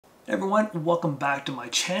Everyone, welcome back to my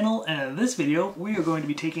channel, and in this video we are going to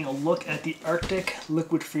be taking a look at the Arctic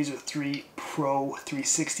Liquid Freezer 3 Pro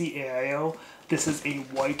 360 AIO. This is a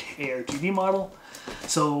white ARGB model,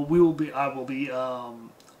 so I will be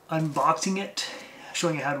unboxing it,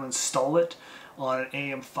 showing you how to install it on an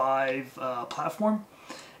AM5 platform,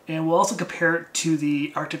 and we'll also compare it to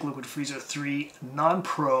the Arctic Liquid Freezer 3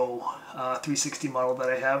 non-Pro 360 model that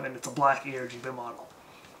I have, and it's a black ARGB model.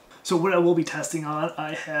 So what I will be testing on,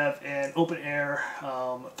 I have an open air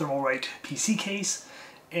Thermalright PC case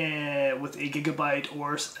and with a Gigabyte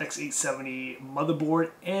ORS X870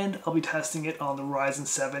 motherboard, and I'll be testing it on the Ryzen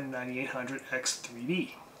 7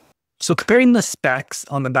 9800X3D. So comparing the specs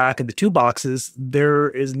on the back of the two boxes,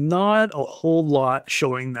 there is not a whole lot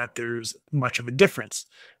showing that there's much of a difference.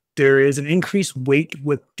 There is an increased weight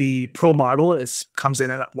with the Pro model. It comes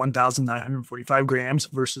in at 1,945 grams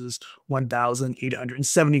versus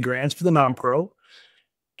 1,870 grams for the non-Pro.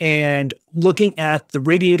 And looking at the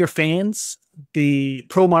radiator fans, the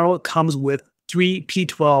Pro model comes with 3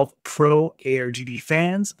 P12 Pro ARGB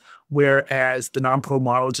fans, whereas the non-Pro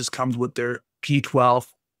model just comes with their P12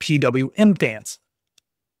 PWM fans.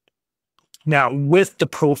 Now, with the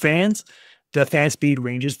Pro fans, the fan speed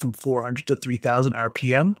ranges from 400 to 3,000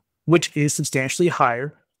 RPM, which is substantially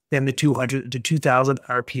higher than the 200 to 2,000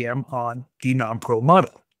 RPM on the non-Pro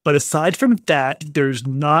model. But aside from that, there's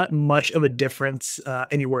not much of a difference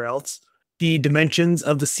anywhere else. The dimensions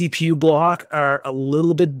of the CPU block are a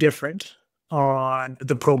little bit different on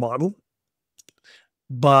the Pro model,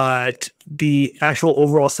 but the actual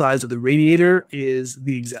overall size of the radiator is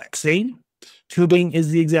the exact same. Tubing is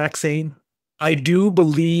the exact same. I do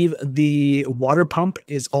believe the water pump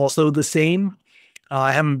is also the same.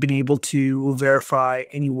 I haven't been able to verify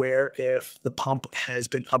anywhere if the pump has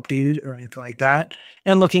been updated or anything like that.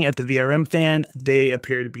 And looking at the VRM fan, they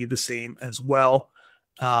appear to be the same as well,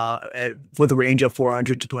 with a range of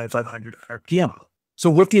 400 to 2,500 RPM.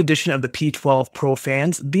 So with the addition of the P12 Pro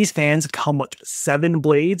fans, these fans come with 7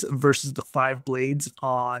 blades versus the 5 blades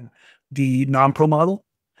on the non-Pro model.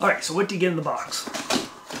 All right, so what do you get in the box?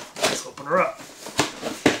 Let's open her up.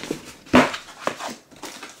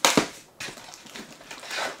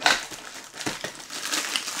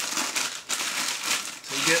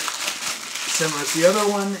 So you get, similar to the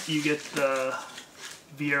other one, you get the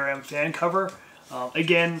VRM fan cover.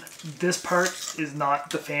 Again, this part is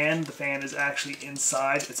not the fan. The fan is actually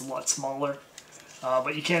inside. It's a lot smaller,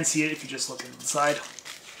 but you can see it if you just look inside.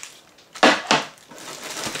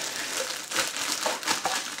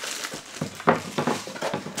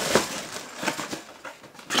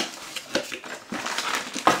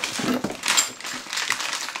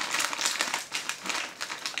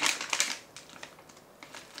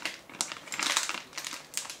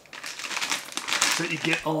 So you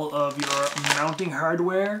get all of your mounting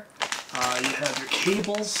hardware, you have your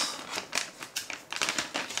cables,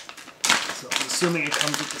 so I'm assuming it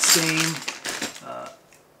comes with the same.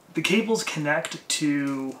 The cables connect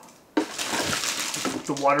to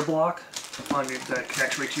the water block that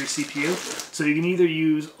connects right to your CPU, so you can either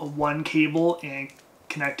use one cable and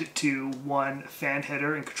connect it to one fan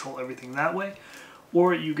header and control everything that way,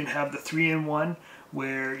 or you can have the 3-in-1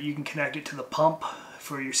 where you can connect it to the pump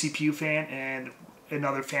for your CPU fan and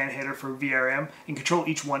another fan header for VRM and control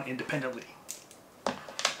each one independently.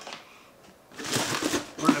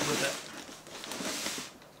 Where did I put that?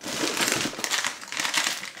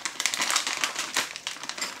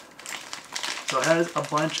 So it has a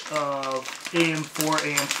bunch of AM4,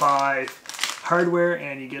 AM5 hardware,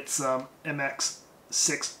 and you get some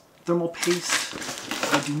MX6 thermal paste.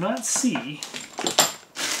 I do not see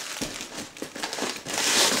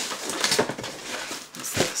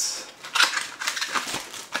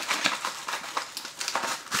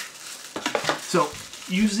So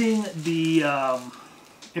using the,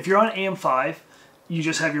 if you're on AM5, you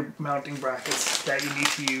just have your mounting brackets that you need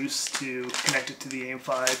to use to connect it to the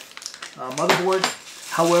AM5 motherboard.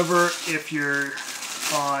 However, if you're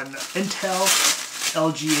on Intel,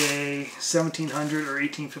 LGA 1700 or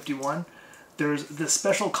 1851, there's this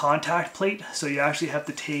special contact plate, so you actually have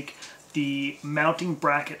to take the mounting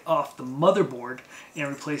bracket off the motherboard and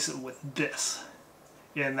replace it with this.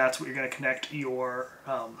 And that's what you're going to connect your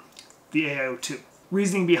the AIO to.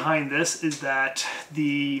 Reasoning behind this is that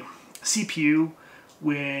the CPU,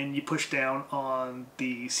 when you push down on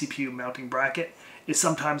the CPU mounting bracket, it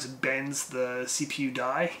sometimes bends the CPU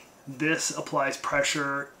die. This applies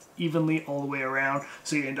pressure evenly all the way around,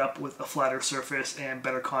 so you end up with a flatter surface and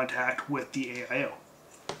better contact with the AIO.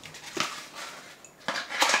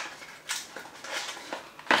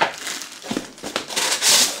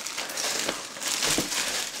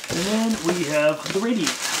 And then we have the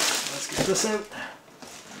Radeon. get this out.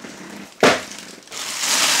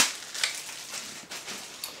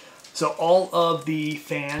 So all of the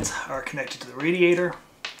fans are connected to the radiator,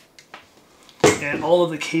 and all of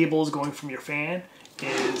the cables going from your fan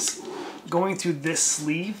is going through this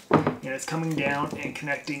sleeve, and it's coming down and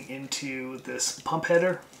connecting into this pump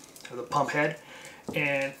header, or the pump head.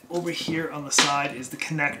 And over here on the side is the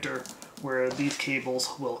connector where these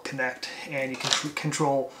cables will connect, and you can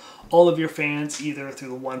control all of your fans either through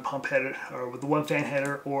the one pump header or with the one fan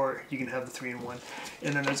header, or you can have the 3-in-1.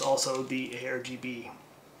 And then there's also the ARGB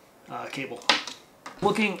cable.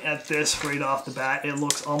 Looking at this right off the bat, it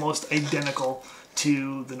looks almost identical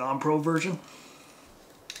to the non-pro version.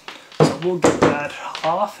 So we'll get that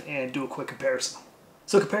off and do a quick comparison.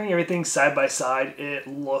 So comparing everything side by side, it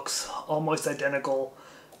looks almost identical.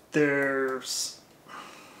 There's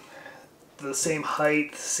the same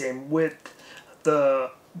height, same width.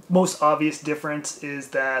 The most obvious difference is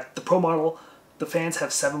that the Pro model, the fans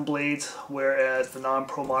have 7 blades, whereas the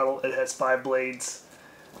non-Pro model, it has 5 blades.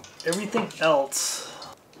 Everything else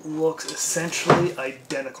looks essentially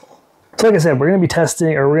identical. So like I said, we're going to be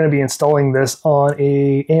testing, or we're going to be installing this on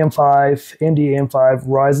a AM5, AMD AM5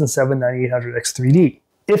 Ryzen 7 9800X3D.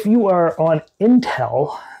 If you are on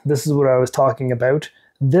Intel, this is what I was talking about.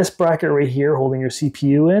 This bracket right here holding your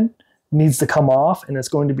CPU in needs to come off, and it's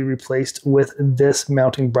going to be replaced with this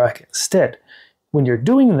mounting bracket instead. When you're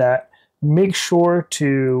doing that, make sure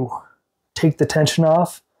to take the tension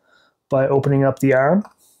off by opening up the arm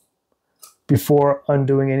before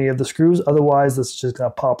undoing any of the screws. Otherwise, this is just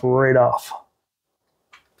going to pop right off.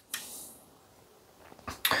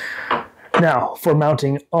 Now, for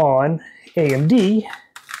mounting on AMD,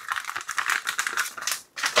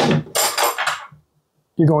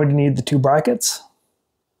 you're going to need the 2 brackets.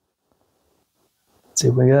 Let's see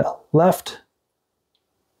if we get left,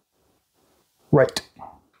 right.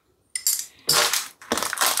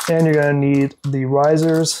 And you're going to need the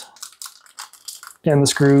risers and the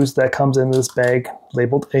screws that comes into this bag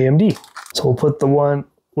labeled AMD. So we'll put the one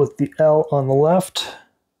with the L on the left.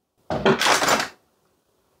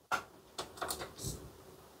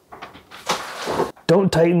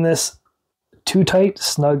 Don't tighten this too tight.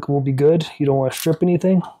 Snug will be good. You don't want to strip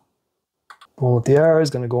anything. The one with the R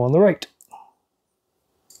is going to go on the right.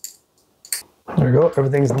 There we go.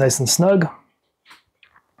 Everything's nice and snug.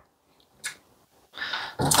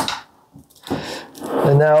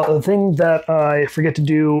 And now the thing that I forget to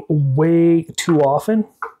do way too often,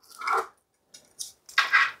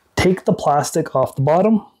 take the plastic off the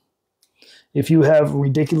bottom. If you have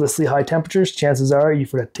ridiculously high temperatures, chances are you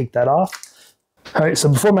forgot to take that off. All right, so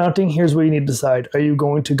before mounting, here's what you need to decide. Are you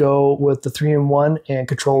going to go with the 3-in-1 and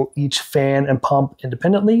control each fan and pump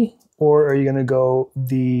independently? Or are you going to go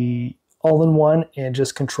the all-in-one and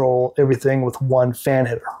just control everything with one fan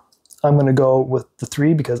header? I'm going to go with the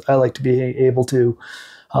 3 because I like to be able to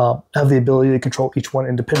have the ability to control each one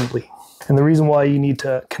independently. And the reason why you need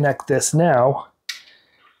to connect this now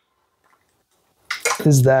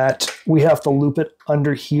is that we have to loop it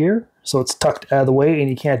under here, so it's tucked out of the way, and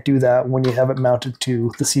you can't do that when you have it mounted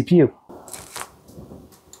to the CPU.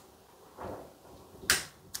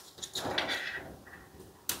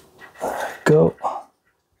 Go.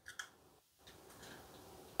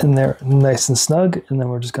 And they're nice and snug, and then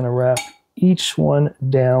we're just going to wrap each one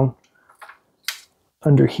down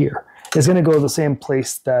under here. It's going to go to the same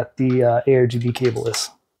place that the ARGB cable is.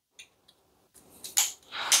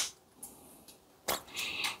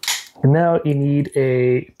 And now you need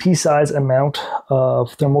a pea-sized amount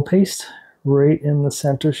of thermal paste. Right in the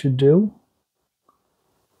center should do.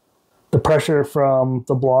 The pressure from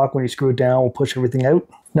the block when you screw it down will push everything out.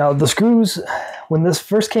 Now the screws, when this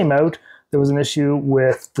first came out, there was an issue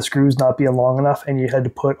with the screws not being long enough, and you had to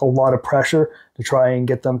put a lot of pressure to try and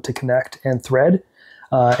get them to connect and thread.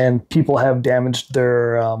 And people have damaged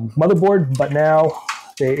their motherboard, but now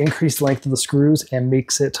they increase the length of the screws and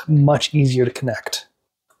makes it much easier to connect.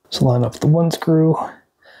 So line up the one screw.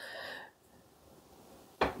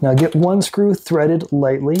 Now get one screw threaded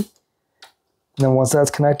lightly. And then once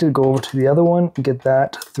that's connected, go over to the other one and get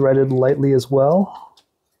that threaded lightly as well.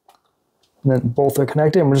 And then both are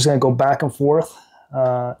connected, and we're just going to go back and forth,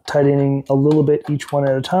 tightening a little bit each one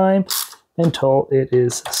at a time until it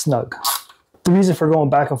is snug. The reason for going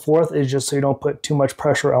back and forth is just so you don't put too much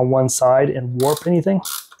pressure on one side and warp anything.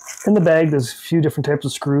 In the bag, there's a few different types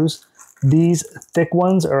of screws. These thick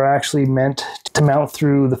ones are actually meant to mount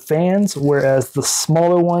through the fans, whereas the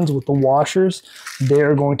smaller ones with the washers, they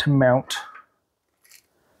are going to mount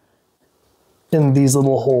in these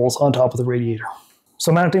little holes on top of the radiator.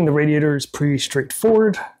 So mounting the radiator is pretty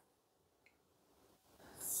straightforward.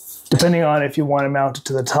 depending on if you want to mount it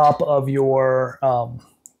to the top of your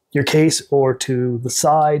case or to the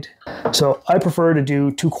side. So I prefer to do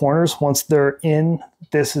two corners. Once they're in,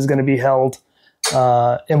 this is going to be held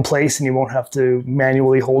in place and you won't have to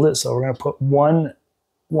manually hold it. So we're going to put one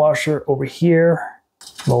washer over here.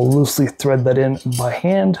 We'll loosely thread that in by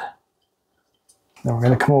hand. Then we're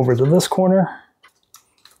going to come over to this corner.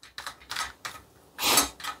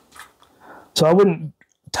 So I wouldn't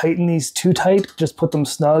tighten these too tight, just put them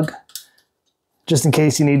snug, just in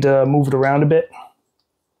case you need to move it around a bit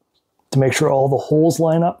to make sure all the holes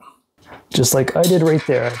line up. Just like I did right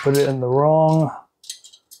there. I put it in the wrong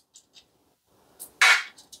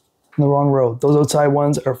row. Those outside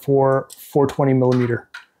ones are for 420 millimeter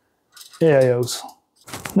AIOs.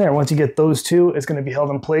 There, once you get those two, it's going to be held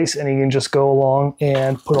in place and you can just go along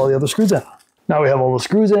and put all the other screws in. Now we have all the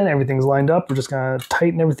screws in, everything's lined up. We're just going to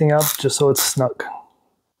tighten everything up just so it's snug.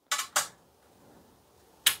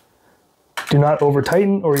 Do not over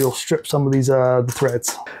tighten or you'll strip some of these the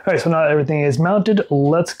threads. All right, so now everything is mounted,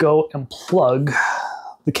 let's go and plug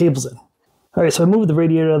the cables in. All right, so I moved the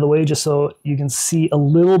radiator out of the way just so you can see a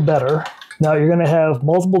little better. Now you're gonna have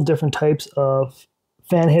multiple different types of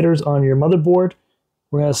fan headers on your motherboard.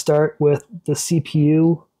 We're gonna start with the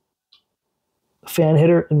CPU fan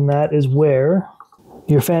header, and that is where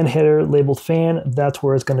your fan header labeled fan, that's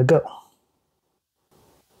where it's gonna go.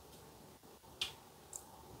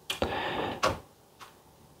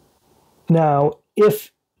 Now,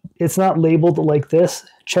 if it's not labeled like this,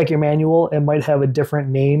 check your manual. It might have a different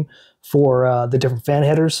name for the different fan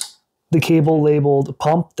headers. The cable labeled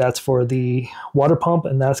pump, that's for the water pump,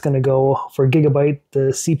 and that's going to go for gigabyte,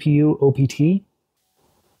 the CPU OPT.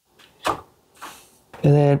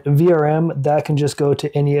 And then VRM, that can just go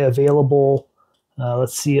to any available,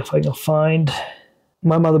 let's see if I can find.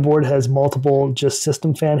 My motherboard has multiple just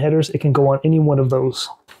system fan headers. It can go on any one of those.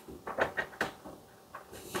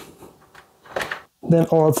 Then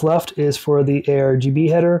all that's left is for the ARGB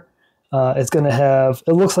header. It's going to have,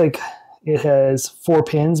 it looks like it has 4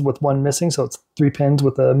 pins with one missing, so it's 3 pins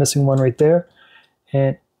with a missing one right there.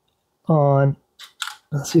 And on,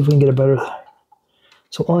 let's see if we can get a better,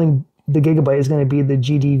 so on the gigabyte is going to be the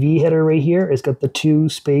GDV header right here. It's got the 2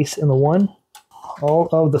 space and the 1. All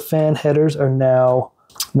of the fan headers are now,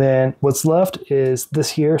 then what's left is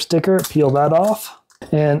this here sticker, peel that off,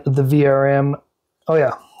 and the VRM, oh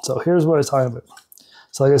yeah, so here's what I was talking about.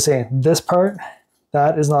 So like I was saying, this part,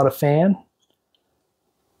 that is not a fan.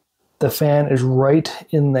 The fan is right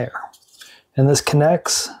in there. And this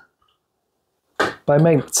connects by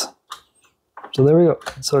magnets. So there we go.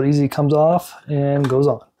 So it easily comes off and goes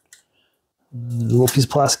on. A little piece of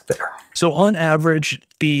plastic there. So on average,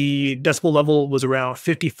 the decibel level was around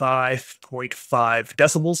 55.5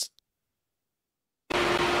 decibels.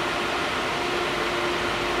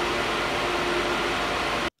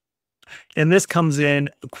 And this comes in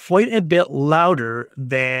quite a bit louder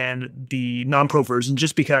than the non-pro version,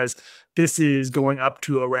 just because this is going up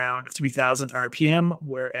to around 3,000 RPM,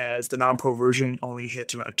 whereas the non-pro version only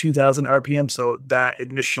hits around 2,000 RPM. So that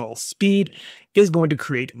initial speed is going to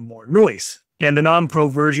create more noise. And the non-pro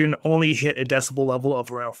version only hit a decibel level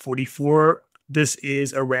of around 44. This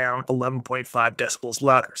is around 11.5 decibels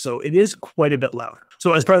louder. So it is quite a bit louder.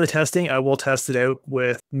 So as part of the testing, I will test it out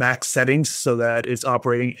with max settings so that it's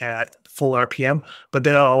operating at full RPM, but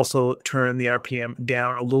then I'll also turn the RPM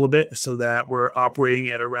down a little bit so that we're operating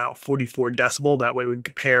at around 44 decibel. That way we can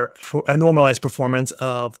compare a normalized performance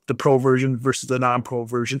of the pro version versus the non-pro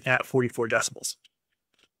version at 44 decibels.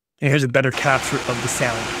 And here's a better capture of the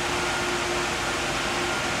sound.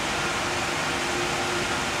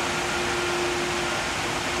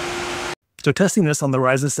 So testing this on the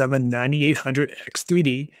Ryzen 7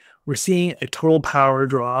 9800X3D, we're seeing a total power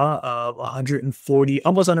draw of 140,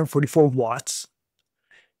 almost 144 watts.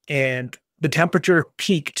 And the temperature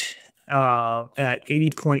peaked at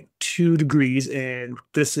 80.2 degrees. And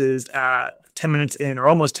this is at 10 minutes in, or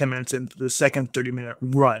almost 10 minutes into the second 30-minute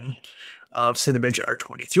run of Cinebench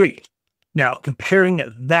R23. Now, comparing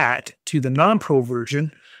that to the non-pro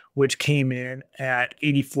version, which came in at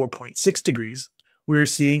 84.6 degrees, we're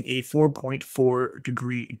seeing a 4.4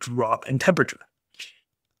 degree drop in temperature.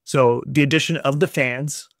 So the addition of the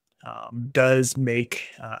fans does make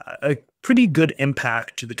a pretty good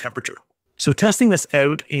impact to the temperature. So testing this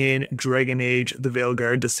out in Dragon Age the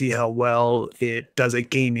Veilguard to see how well it does at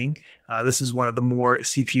gaming. This is one of the more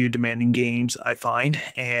CPU demanding games I find,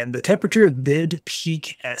 and the temperature did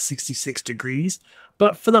peak at 66 degrees,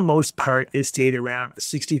 but for the most part, it stayed around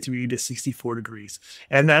 63 to 64 degrees.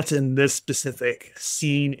 And that's in this specific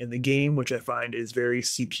scene in the game, which I find is very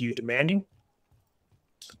CPU demanding.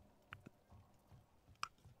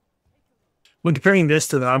 When comparing this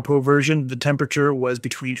to the non-pro version, the temperature was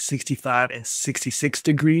between 65 and 66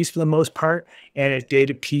 degrees for the most part, and it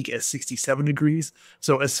did peak at 67 degrees.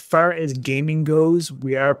 So as far as gaming goes,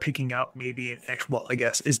 we are picking out maybe well, I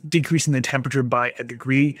guess, is decreasing the temperature by a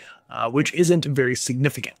degree, which isn't very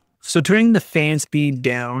significant. So turning the fan speed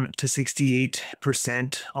down to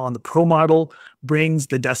 68% on the Pro model brings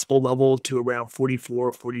the decibel level to around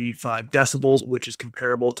 44, 45 decibels, which is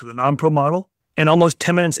comparable to the non-Pro model. And almost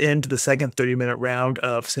 10 minutes into the second 30-minute round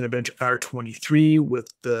of Cinebench R23 with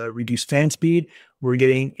the reduced fan speed, we're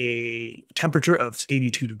getting a temperature of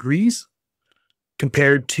 82 degrees.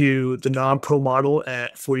 Compared to the non-Pro model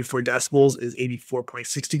at 44 decibels is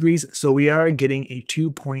 84.6 degrees. So we are getting a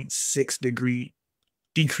 2.6 degree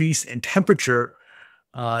decrease in temperature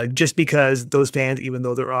just because those fans, even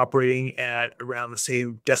though they're operating at around the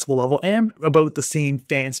same decibel level and about the same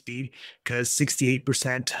fan speed, because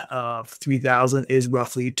 68% of 3000 is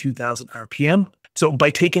roughly 2000 RPM. So by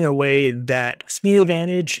taking away that speed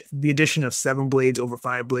advantage, the addition of 7 blades over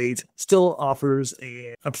 5 blades still offers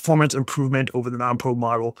a performance improvement over the non-Pro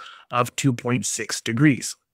model of 2.6 degrees.